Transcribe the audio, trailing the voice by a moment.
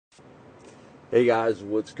Hey guys,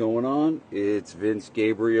 what's going on? It's Vince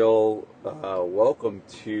Gabriel. Welcome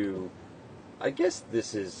to, I guess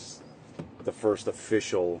this is the first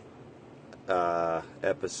official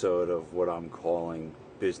episode of what I'm calling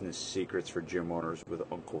Business Secrets for Gym Owners with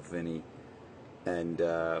Uncle Vinny. And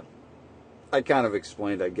I kind of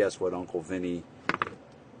explained, I guess, what Uncle Vinny,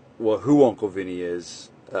 well, who Uncle Vinny is.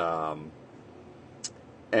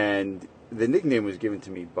 And the nickname was given to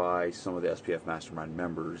me by some of the SPF Mastermind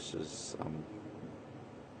members, as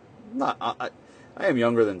not I am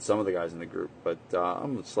younger than some of the guys in the group, but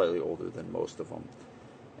I'm slightly older than most of them.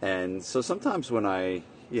 And so sometimes when I,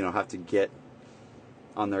 have to get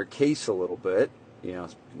on their case a little bit,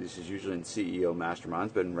 this is usually in CEO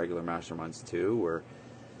masterminds, but in regular masterminds too, where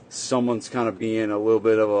someone's kind of being a little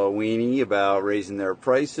bit of a weenie about raising their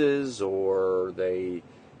prices, or they're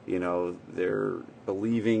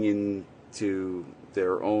believing into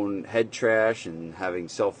their own head trash and having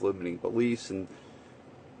self-limiting beliefs, and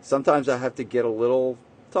sometimes I have to get a little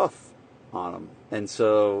tough on them. And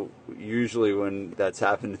so usually when that's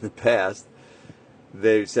happened in the past,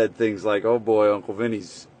 they've said things like, "Oh boy, Uncle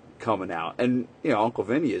Vinny's coming out." And, Uncle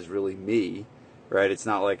Vinny is really me, right? It's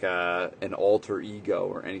not like an alter ego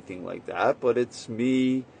or anything like that, but it's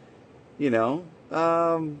me, I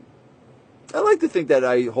like to think that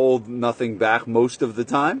I hold nothing back most of the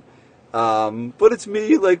time. But it's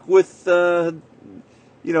me, like, with, the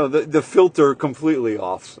filter completely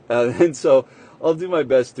off. And so I'll do my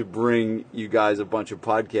best to bring you guys a bunch of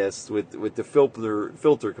podcasts with the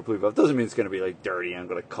filter completely off. Doesn't mean it's going to be, like, dirty. I'm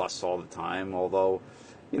going to cuss all the time, although,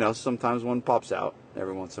 sometimes one pops out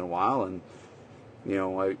every once in a while. And,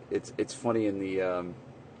 it's funny in the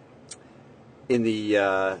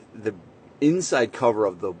inside cover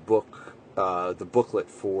of the book, the booklet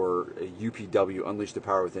for UPW, Unleash the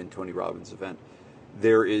Power Within, Tony Robbins event,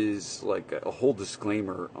 there is like a whole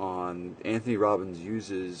disclaimer on Anthony Robbins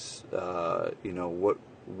uses, what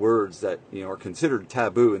words that, are considered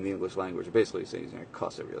taboo in the English language. Basically saying he's going to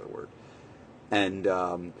cuss every other word.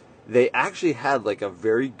 And they actually had like a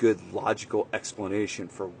very good logical explanation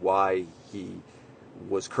for why he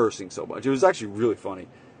was cursing so much. It was actually really funny.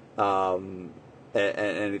 And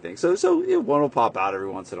anything. So one will pop out every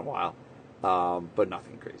once in a while. But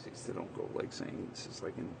nothing crazy. So don't go like saying this is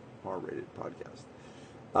like an R-rated podcast.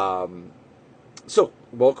 So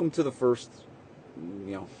welcome to the first,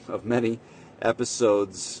 of many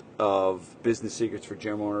episodes of Business Secrets for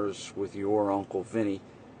Gym Owners with your Uncle Vinny.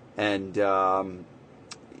 And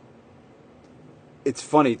it's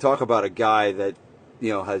funny, talk about a guy that,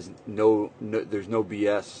 has no there's no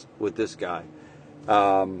BS with this guy.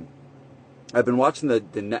 I've been watching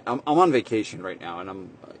I'm on vacation right now, and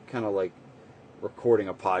I'm kind of like recording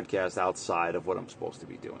a podcast outside of what I'm supposed to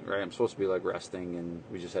be doing, right? I'm supposed to be like resting, and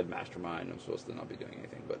we just had mastermind. I'm supposed to not be doing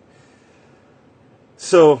anything, but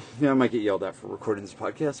so, I might get yelled at for recording this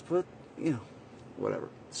podcast, but whatever.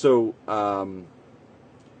 So, I'm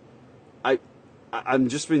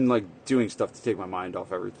just been like doing stuff to take my mind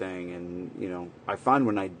off everything, and I find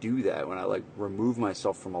when I do that, when I like remove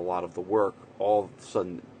myself from a lot of the work, all of a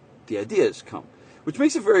sudden the ideas come, which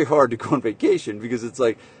makes it very hard to go on vacation, because it's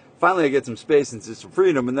like finally I get some space and some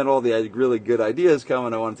freedom, and then all the really good ideas come,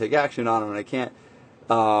 and I want to take action on them, and I can't.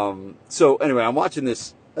 So anyway, I'm watching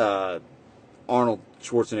this Arnold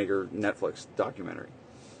Schwarzenegger Netflix documentary,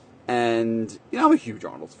 and I'm a huge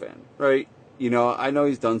Arnold fan, right? I know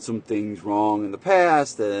he's done some things wrong in the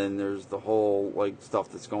past, and there's the whole like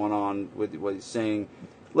stuff that's going on with what he's saying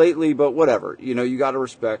lately, but whatever. You got to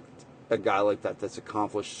respect a guy like that that's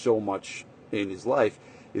accomplished so much in his life.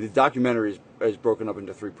 The documentary is broken up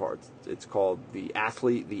into three parts. It's called The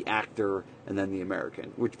Athlete, The Actor, and then The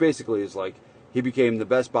American, which basically is like he became the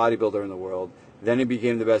best bodybuilder in the world, then he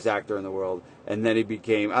became the best actor in the world, and then he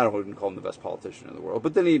became, I don't even call him the best politician in the world,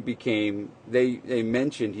 but then he became, they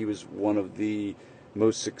mentioned he was one of the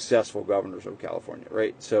most successful governors of California,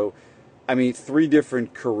 right? So, I mean, three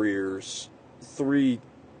different careers, three,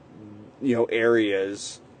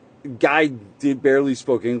 areas. Guy barely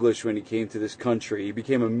spoke English when he came to this country. He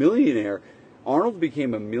became a millionaire. Arnold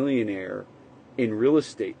became a millionaire in real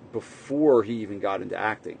estate before he even got into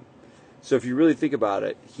acting. So if you really think about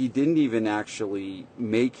it, he didn't even actually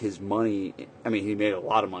make his money. I mean, he made a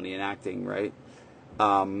lot of money in acting, right?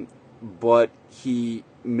 But he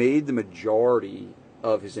made the majority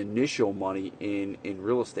of his initial money in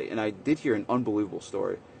real estate. And I did hear an unbelievable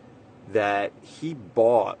story that he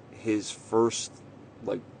bought his first,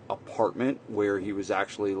 like, apartment where he was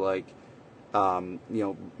actually, like,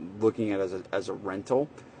 looking at it as a rental,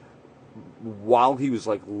 while he was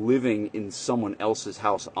like living in someone else's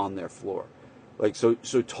house on their floor. Like, so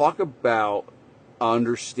talk about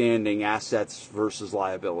understanding assets versus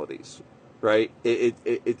liabilities, right?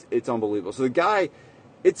 It's unbelievable. So the guy,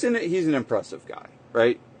 he's an impressive guy,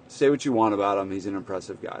 right? Say what you want about him, he's an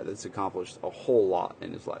impressive guy that's accomplished a whole lot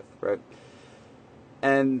in his life, right?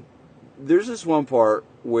 And there's this one part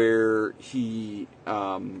where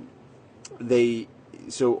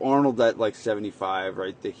so Arnold at like 75,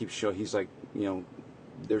 right? They keep he's like,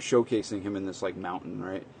 they're showcasing him in this like mountain,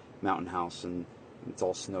 right? Mountain house, and it's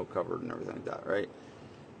all snow covered and everything like that, right?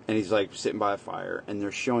 And he's like sitting by a fire, and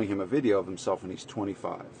they're showing him a video of himself when he's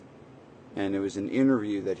 25. And it was an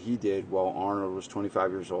interview that he did while Arnold was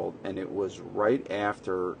 25 years old, and it was right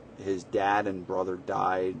after his dad and brother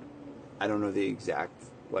died. I don't know the exact,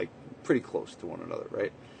 like, pretty close to one another,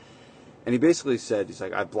 right? And he basically said, he's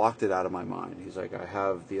like, I blocked it out of my mind. He's like, I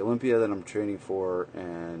have the Olympia that I'm training for,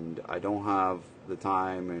 and I don't have the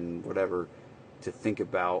time and whatever to think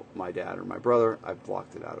about my dad or my brother. I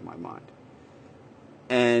blocked it out of my mind.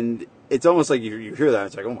 And it's almost like you hear that,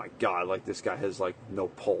 it's like, oh my God, like this guy has like no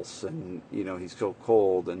pulse, and he's so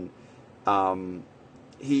cold, and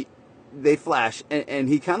they flash, and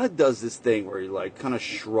he kind of does this thing where he like kind of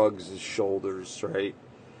shrugs his shoulders, right?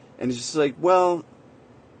 And he's just like, well,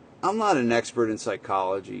 I'm not an expert in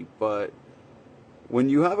psychology, but when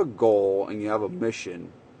you have a goal and you have a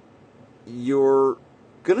mission, you're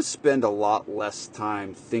going to spend a lot less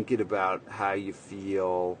time thinking about how you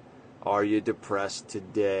feel. Are you depressed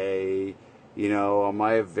today? Am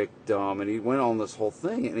I a victim? And he went on this whole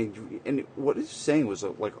thing, and what he's saying was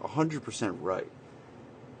like 100% right.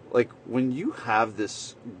 Like, when you have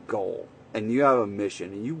this goal and you have a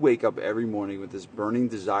mission and you wake up every morning with this burning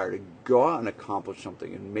desire to go out and accomplish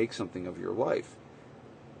something and make something of your life,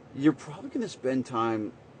 you're probably going to spend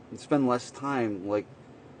less time like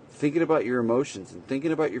thinking about your emotions and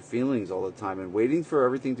thinking about your feelings all the time and waiting for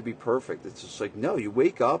everything to be perfect. It's just like, no, you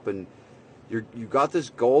wake up and you got this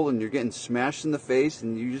goal and you're getting smashed in the face,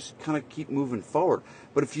 and you just kind of keep moving forward.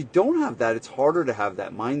 But if you don't have that, it's harder to have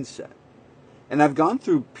that mindset. And I've gone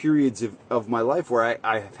through periods of my life where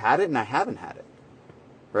I have had it and I haven't had it,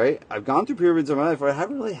 right? I've gone through periods of my life where I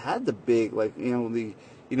haven't really had the big, like, the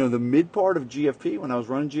mid part of GFP, when I was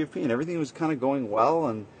running GFP and everything was kind of going well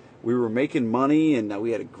and we were making money and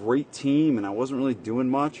we had a great team and I wasn't really doing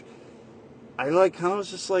much. I like kind of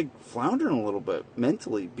was just like floundering a little bit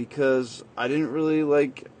mentally because I didn't really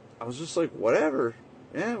I was just like, whatever.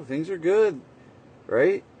 Yeah, things are good,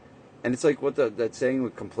 right? And it's like what that saying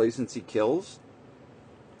with complacency kills.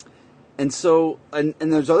 And so, and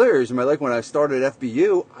there's other areas in my life. When I started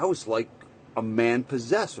FBU, I was like a man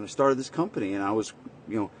possessed when I started this company, and I was,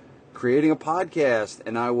 creating a podcast,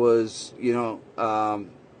 and I was,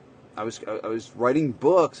 I was writing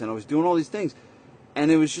books, and I was doing all these things,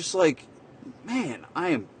 and it was just like, man, I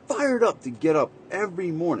am fired up to get up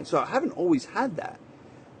every morning. So I haven't always had that,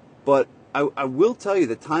 but I will tell you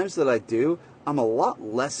the times that I do, I'm a lot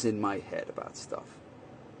less in my head about stuff.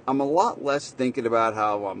 I'm a lot less thinking about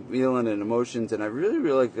how I'm feeling and emotions, and I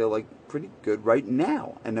really feel like pretty good right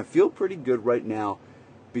now. And I feel pretty good right now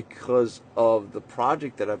because of the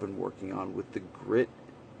project that I've been working on with the Grit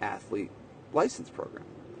Athlete License Program,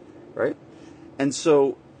 right? And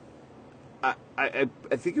so I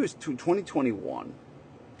think it was 2021,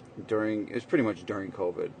 it was pretty much during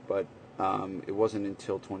COVID, but it wasn't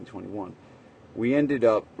until 2021. We ended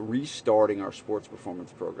up restarting our sports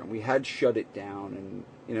performance program. We had shut it down,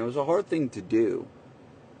 and it was a hard thing to do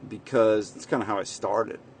because it's kind of how I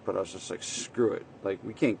started. But I was just like, screw it. Like,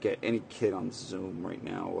 we can't get any kid on Zoom right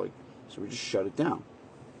now. So we just shut it down.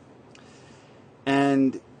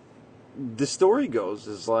 And the story goes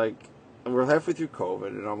is like, we're halfway through COVID,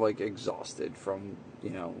 and I'm like exhausted from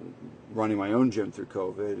running my own gym through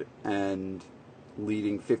COVID and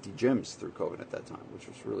leading 50 gyms through COVID at that time, which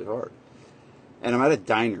was really hard. And I'm at a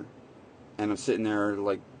diner, and I'm sitting there,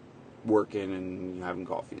 like, working and having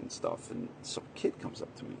coffee and stuff, and some kid comes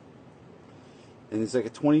up to me. And he's like a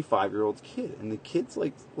 25-year-old kid, and the kid's,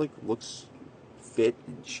 like looks fit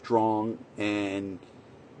and strong, and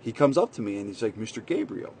he comes up to me, and he's like, Mr.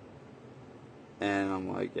 Gabriel. And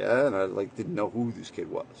I'm like, yeah, and I, didn't know who this kid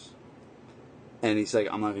was. And he's like,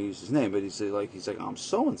 I'm not going to use his name, but he's like, I'm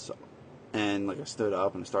so-and-so. And, I stood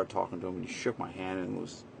up, and I started talking to him, and he shook my hand, and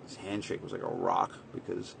his handshake was like a rock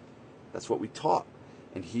because that's what we taught.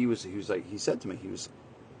 And he said to me,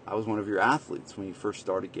 I was one of your athletes when you first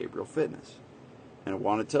started Gabriel Fitness. And I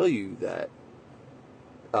want to tell you that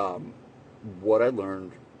what I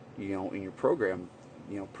learned, in your program,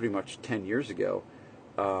 pretty much 10 years ago,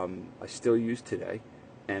 I still use today.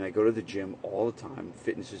 And I go to the gym all the time.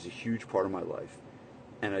 Fitness is a huge part of my life.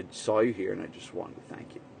 And I saw you here, and I just wanted to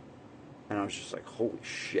thank you. And I was just like, holy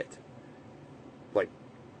shit.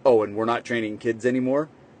 oh, and we're not training kids anymore.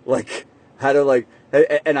 Like, how to like,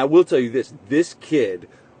 and I will tell you this kid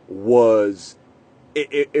was,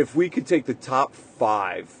 if we could take the top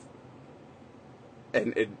 5,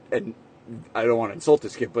 and I don't want to insult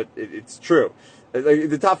this kid, but it's true. Like,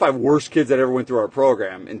 the top 5 worst kids that ever went through our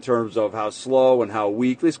program in terms of how slow and how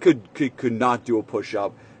weak. This could not do a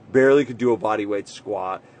push-up, barely could do a bodyweight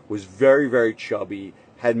squat, was very, very chubby,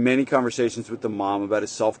 had many conversations with the mom about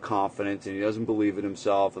his self-confidence, and he doesn't believe in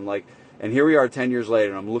himself. And here we are 10 years later,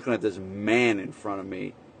 and I'm looking at this man in front of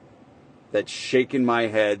me that's shaking my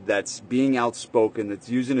head, that's being outspoken, that's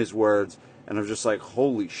using his words, and I'm just like,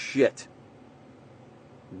 holy shit.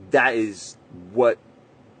 That is what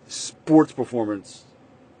sports performance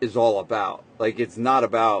is all about. Like, it's not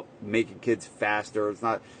about making kids faster.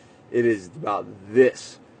 It is about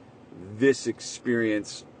this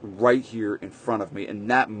experience right here in front of me. In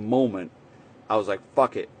that moment, I was like,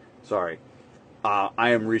 fuck it. Sorry.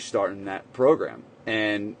 I am restarting that program.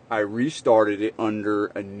 And I restarted it under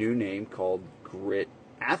a new name called Grit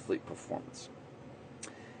Athlete Performance.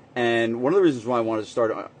 And one of the reasons why I wanted to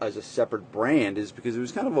start as a separate brand is because it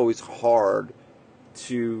was kind of always hard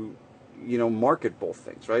to, market both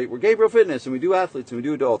things, right? We're Gabriel Fitness, and we do athletes, and we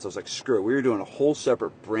do adults. I was like, screw it. We were doing a whole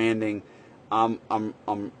separate branding. I'm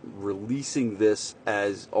releasing this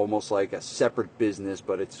as almost like a separate business,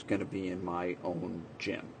 but it's going to be in my own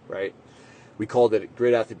gym, right? We called it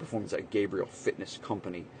Grit Athlete Performance at Gabriel Fitness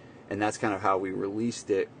Company. And that's kind of how we released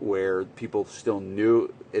it, where people still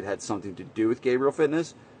knew it had something to do with Gabriel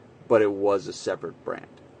Fitness, but it was a separate brand.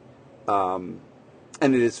 And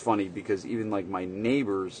it is funny because even like my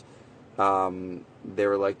neighbors, they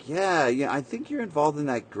were like, yeah, I think you're involved in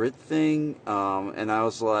that grit thing. And I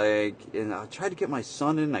was like, and I tried to get my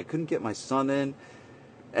son in. I couldn't get my son in.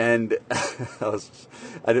 And I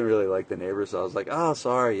didn't really like the neighbors. So I was like, oh,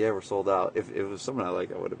 sorry. Yeah, we're sold out. If it was someone I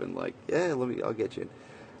liked, I would have been like, yeah, I'll get you in.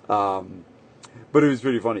 But it was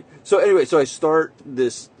pretty funny. So anyway, so I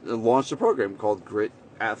launched a program called Grit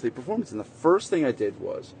Athlete Performance. And the first thing I did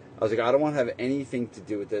was, I was like, I don't want to have anything to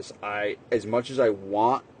do with this. As much as I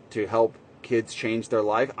want to help kids change their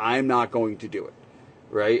life, I'm not going to do it,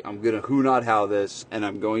 right? I'm going to who not how this, and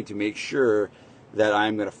I'm going to make sure that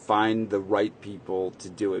I'm going to find the right people to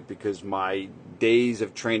do it, because my days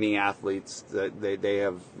of training athletes, that they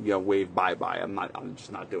have, waved bye-bye. I'm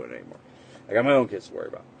just not doing it anymore. I got my own kids to worry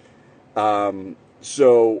about.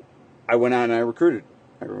 So I went out and I recruited.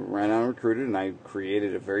 I ran out and recruited, and I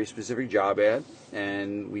created a very specific job ad,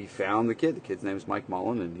 and we found the kid. The kid's name is Mike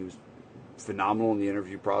Mullen, and he was phenomenal in the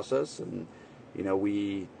interview process. And,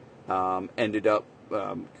 we ended up,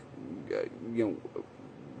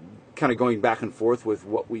 kind of going back and forth with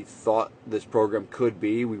what we thought this program could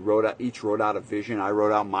be. We each wrote out a vision. I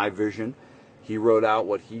wrote out my vision. He wrote out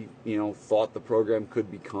what he, thought the program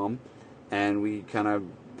could become. And we kind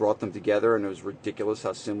of brought them together, and it was ridiculous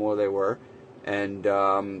how similar they were. And,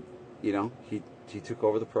 he took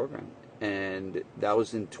over the program. And that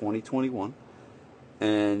was in 2021.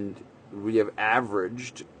 And we have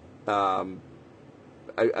averaged, I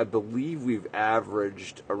believe we've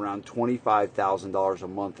averaged around $25,000 a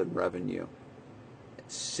month in revenue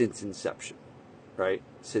since inception, right?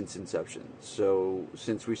 Since inception. So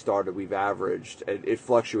since we started, we've averaged, it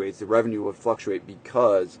fluctuates. The revenue will fluctuate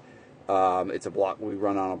because it's a block. We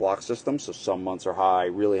run on a block system, so some months are high,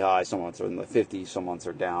 really high. Some months are in the 50s. Some months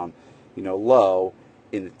are down, low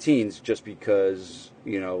in the teens, just because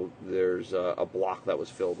there's a block that was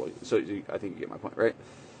filled. So I think you get my point, right?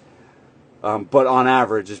 But on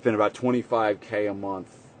average, it's been about $25K a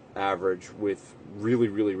month average, with really,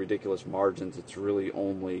 really ridiculous margins. It's really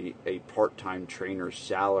only a part-time trainer's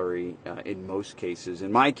salary in most cases.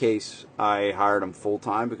 In my case, I hired him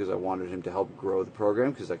full-time because I wanted him to help grow the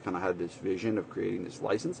program, because I kind of had this vision of creating this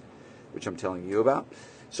license, which I'm telling you about.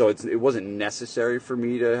 So it wasn't necessary for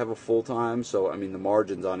me to have a full-time. So, the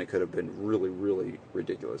margins on it could have been really, really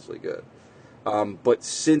ridiculously good. But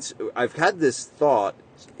since I've had this thought,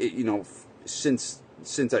 since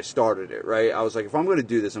I started it, right? I was like, if I'm going to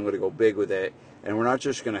do this, I'm going to go big with it. And we're not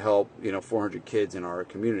just going to help, 400 kids in our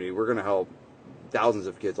community. We're going to help thousands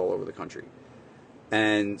of kids all over the country.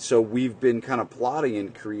 And so we've been kind of plotting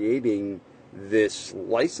and creating this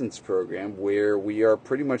license program where we are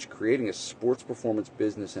pretty much creating a sports performance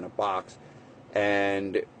business in a box.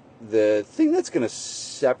 And the thing that's going to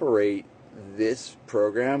separate this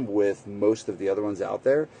program with most of the other ones out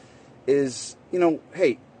there is,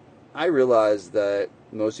 hey, I realize that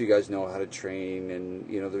most of you guys know how to train, and,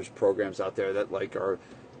 there's programs out there that are,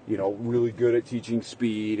 really good at teaching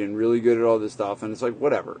speed and really good at all this stuff. And it's like,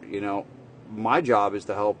 whatever, my job is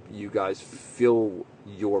to help you guys fill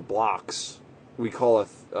your blocks we call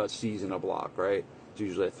a season a block, right? It's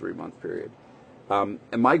usually a 3-month period. And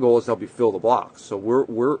my goal is to help you fill the blocks. So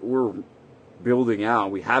we're building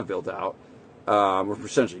out. We have built out. We're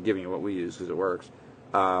essentially giving you what we use because it works.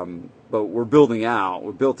 But we're building out.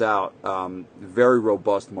 We built out very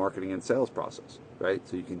robust marketing and sales process, right?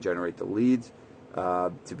 So you can generate the leads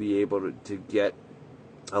to be able to get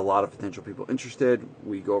a lot of potential people interested.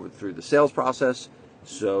 We go over through the sales process.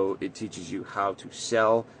 So it teaches you how to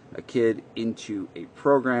sell a kid into a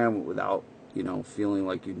program without, feeling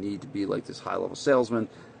like you need to be like this high-level salesman.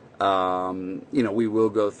 We will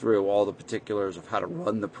go through all the particulars of how to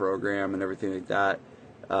run the program and everything like that.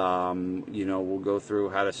 We'll go through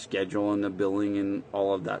how to schedule and the billing and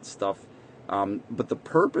all of that stuff. But the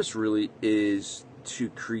purpose really is to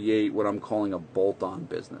create what I'm calling a bolt-on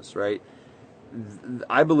business, right?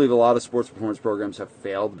 I believe a lot of sports performance programs have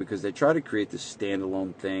failed because they try to create this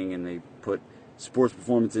standalone thing and they put sports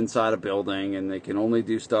performance inside a building and they can only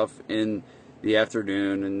do stuff in the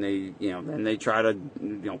afternoon and they try to,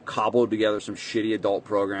 cobble together some shitty adult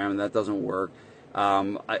program and that doesn't work.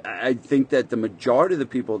 I think that the majority of the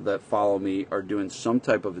people that follow me are doing some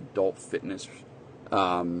type of adult fitness,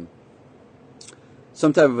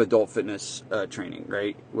 training,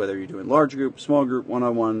 right? Whether you're doing large group, small group,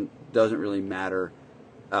 one-on-one, doesn't really matter.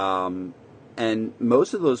 And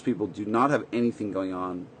most of those people do not have anything going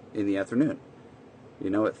on in the afternoon.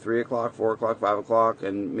 At 3 o'clock, 4 o'clock, 5 o'clock,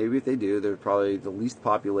 and maybe if they do, they're probably the least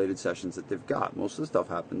populated sessions that they've got. Most of the stuff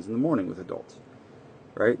happens in the morning with adults,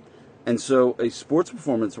 right? And so a sports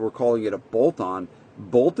performance, we're calling it a bolt-on.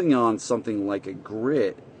 Bolting on something like a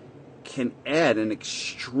grit can add an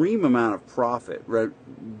extreme amount of profit, right?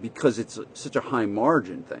 Because it's such a high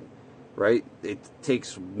margin thing, right? It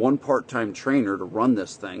takes one part-time trainer to run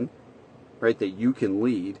this thing, right, that you can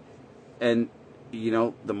lead. And,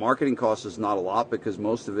 the marketing cost is not a lot because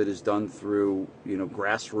most of it is done through,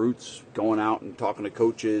 grassroots, going out and talking to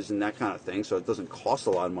coaches and that kind of thing. So it doesn't cost a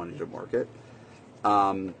lot of money to market.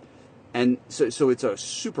 And so it's a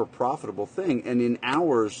super profitable thing. And in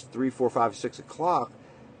hours 3, 4, 5, 6 o'clock,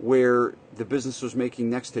 where the business was making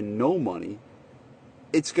next to no money,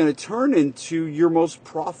 it's going to turn into your most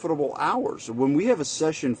profitable hours. When we have a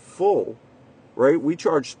session full, right, we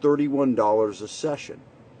charge $31 a session,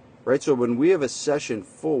 right? So when we have a session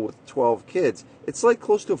full with 12 kids, it's like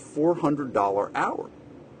close to a $400 hour,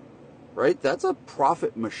 right? That's a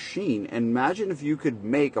profit machine. And imagine if you could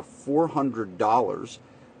make a $400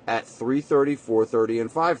 at 3:30, 4:30,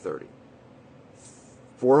 and 5:30.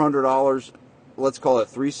 $400, let's call it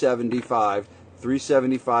 $375.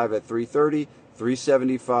 $375 at 3:30,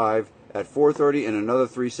 $375 at 4:30, and another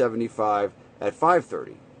 $375 at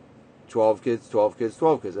 5:30. 12 kids, 12 kids,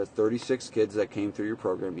 12 kids. That's 36 kids that came through your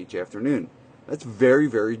program each afternoon. That's very,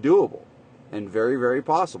 very doable and very, very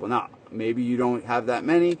possible. Now, maybe you don't have that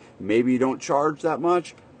many. Maybe you don't charge that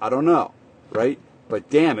much. I don't know, right? But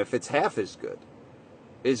damn, if it's half as good,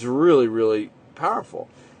 it's really, really powerful.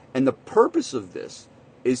 And the purpose of this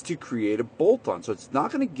is to create a bolt-on. So it's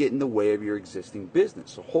not going to get in the way of your existing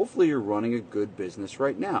business. So hopefully you're running a good business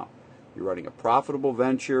right now. You're running a profitable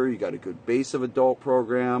venture. You got a good base of adult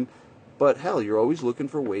program. But hell, you're always looking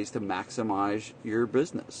for ways to maximize your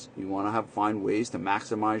business. You want to find ways to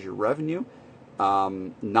maximize your revenue.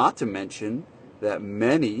 Not to mention that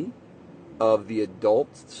many of the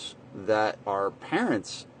adults that are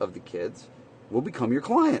parents of the kids will become your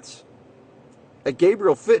clients. At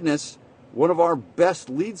Gabriel Fitness, one of our best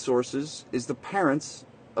lead sources is the parents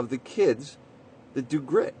of the kids that do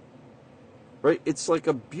grit. Right? It's like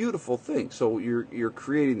a beautiful thing. So you're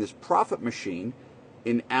creating this profit machine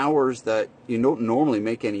in hours that you don't normally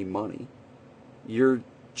make any money. You're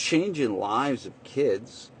changing lives of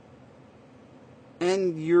kids,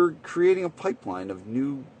 and you're creating a pipeline of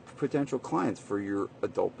new potential clients for your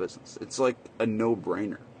adult business. It's like a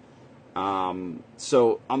no-brainer.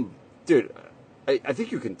 So I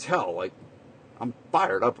think you can tell, like, I'm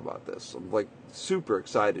fired up about this. I'm like super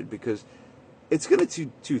excited because it's going to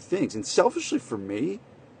do two things. And selfishly for me,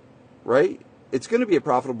 right, it's going to be a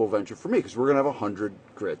profitable venture for me because we're going to have 100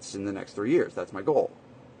 grits in the next 3 years. That's my goal,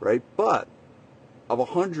 right? But of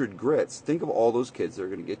 100 grits, think of all those kids that are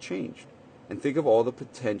going to get changed. And think of all the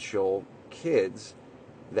potential kids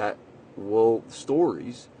that will,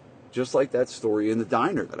 stories, just like that story in the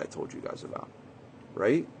diner that I told you guys about,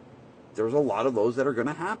 right? There's a lot of those that are going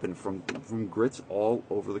to happen from grits all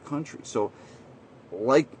over the country. So,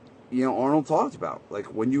 like, Arnold talked about, like,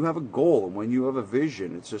 when you have a goal and when you have a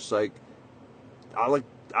vision, it's just like,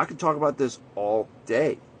 I could talk about this all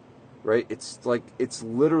day, right? It's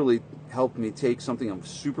literally helped me take something I'm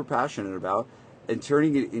super passionate about and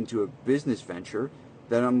turning it into a business venture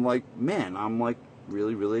then I'm like, man, I'm like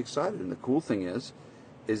really, really excited. And the cool thing is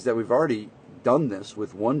that we've already done this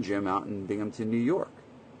with one gym out in Binghamton, New York,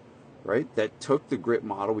 right? That took the GRIT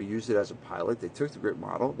model. We used it as a pilot. They took the GRIT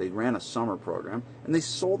model. They ran a summer program, and they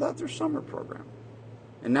sold out their summer program.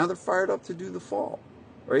 And now they're fired up to do the fall,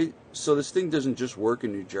 right? So this thing doesn't just work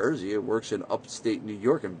in New Jersey. It works in upstate New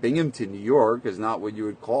York. And Binghamton, New York is not what you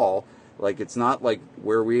would call, like, it's not like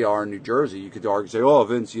where we are in New Jersey. You could argue, say, oh,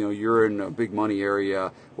 Vince, you're in a big money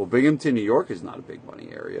area. Well, Binghamton, New York is not a big money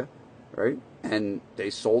area, right? And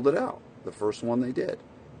they sold it out, the first one they did.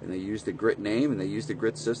 And they used the GRIT name, and they used the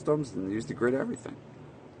GRIT systems, and they used the GRIT everything,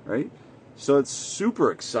 right? So it's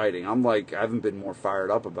super exciting. I'm like, I haven't been more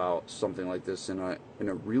fired up about something like this in a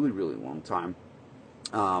really, really long time.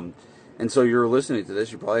 And so you're listening to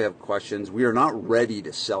this, you probably have questions. We are not ready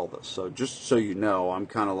to sell this. So just so you know, I'm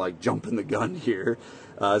kind of like jumping the gun here.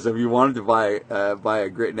 So if you wanted to buy a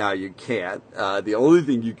GRIT now, you can't. The only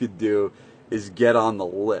thing you could do is get on the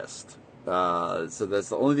list. So that's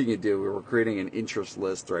the only thing you do. We're creating an interest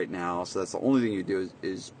list right now. So that's the only thing you do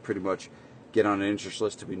is pretty much get on an interest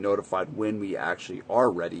list to be notified when we actually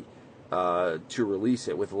are ready to release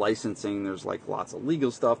it. With licensing, there's like lots of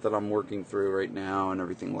legal stuff that I'm working through right now and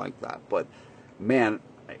everything like that. But man,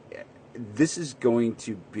 this is going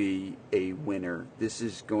to be a winner. This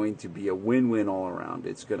is going to be a win-win all around.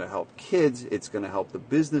 It's going to help kids. It's going to help the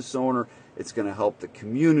business owner. It's going to help the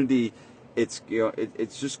community. It's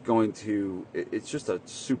it's just going to. It's just a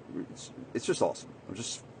super. It's just awesome. I'm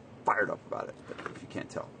just fired up about it. If you can't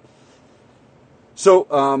tell.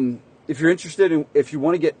 So, if you're interested if you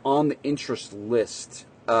want to get on the interest list,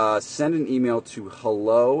 send an email to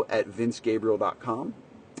hello@vincegabriel.com.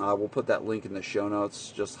 We'll put that link in the show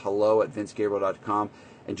notes, just hello@vincegabriel.com,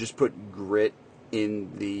 and just put GRIT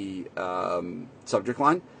in the subject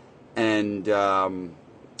line. And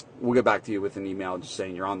we'll get back to you with an email just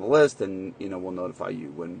saying you're on the list, and we'll notify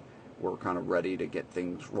you when we're kind of ready to get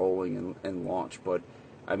things rolling and launch. But,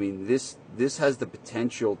 I mean, this has the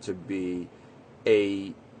potential to be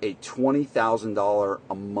a $20,000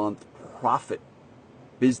 a month profit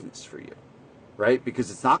business for you, right? Because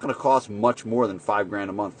it's not going to cost much more than $5,000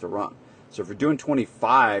 a month to run. So if you're doing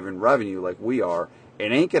 25 in revenue like we are,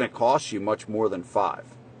 it ain't going to cost you much more than 5,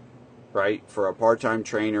 right? For a part-time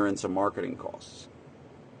trainer and some marketing costs.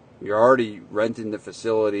 You're already renting the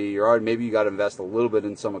facility. Maybe you got to invest a little bit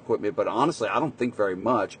in some equipment, but honestly, I don't think very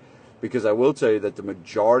much, because I will tell you that the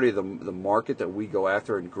majority of the market that we go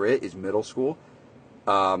after in GRIT is middle school.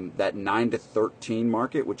 That 9 to 13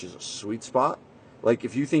 market, which is a sweet spot. Like,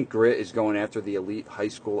 if you think GRIT is going after the elite high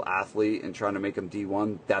school athlete and trying to make them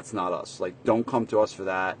D1, that's not us. Like, don't come to us for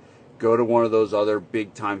that. Go to one of those other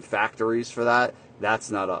big time factories for that.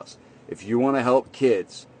 That's not us. If you want to help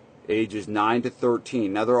kids ages 9 to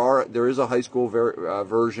 13, now there is a high school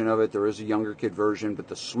version of it. There is a younger kid version, but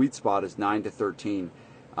the sweet spot is 9 to 13.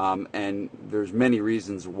 And there's many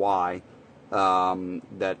reasons why.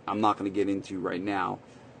 That I'm not going to get into right now,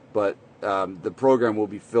 but the program will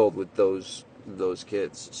be filled with those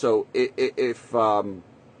kids. So if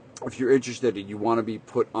you're interested and you want to be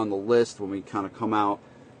put on the list when we kind of come out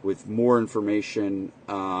with more information,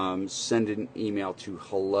 send an email to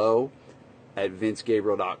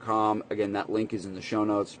hello@vincegabriel.com. Again, that link is in the show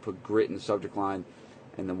notes. Put GRIT in the subject line,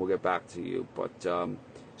 and then we'll get back to you. But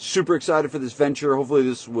super excited for this venture. Hopefully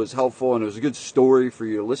this was helpful, and it was a good story for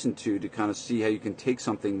you to listen to kind of see how you can take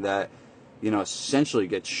something that, essentially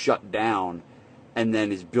gets shut down and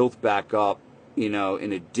then is built back up, in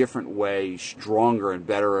a different way, stronger and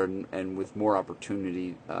better and with more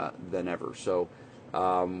opportunity than ever. So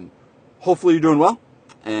hopefully you're doing well,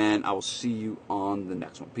 and I will see you on the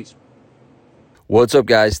next one. Peace. What's up,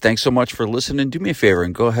 guys? Thanks so much for listening. Do me a favor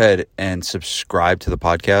and go ahead and subscribe to the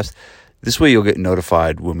podcast. This way you'll get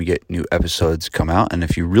notified when we get new episodes come out. And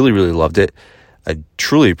if you really, really loved it, I'd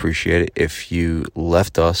truly appreciate it if you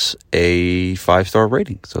left us a 5-star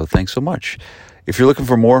rating. So thanks so much. If you're looking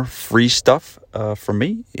for more free stuff from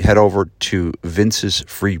me, head over to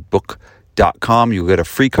vincesfreebook.com. You'll get a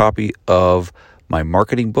free copy of my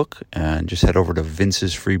marketing book, and just head over to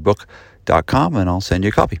vincesfreebook.com and I'll send you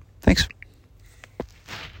a copy. Thanks.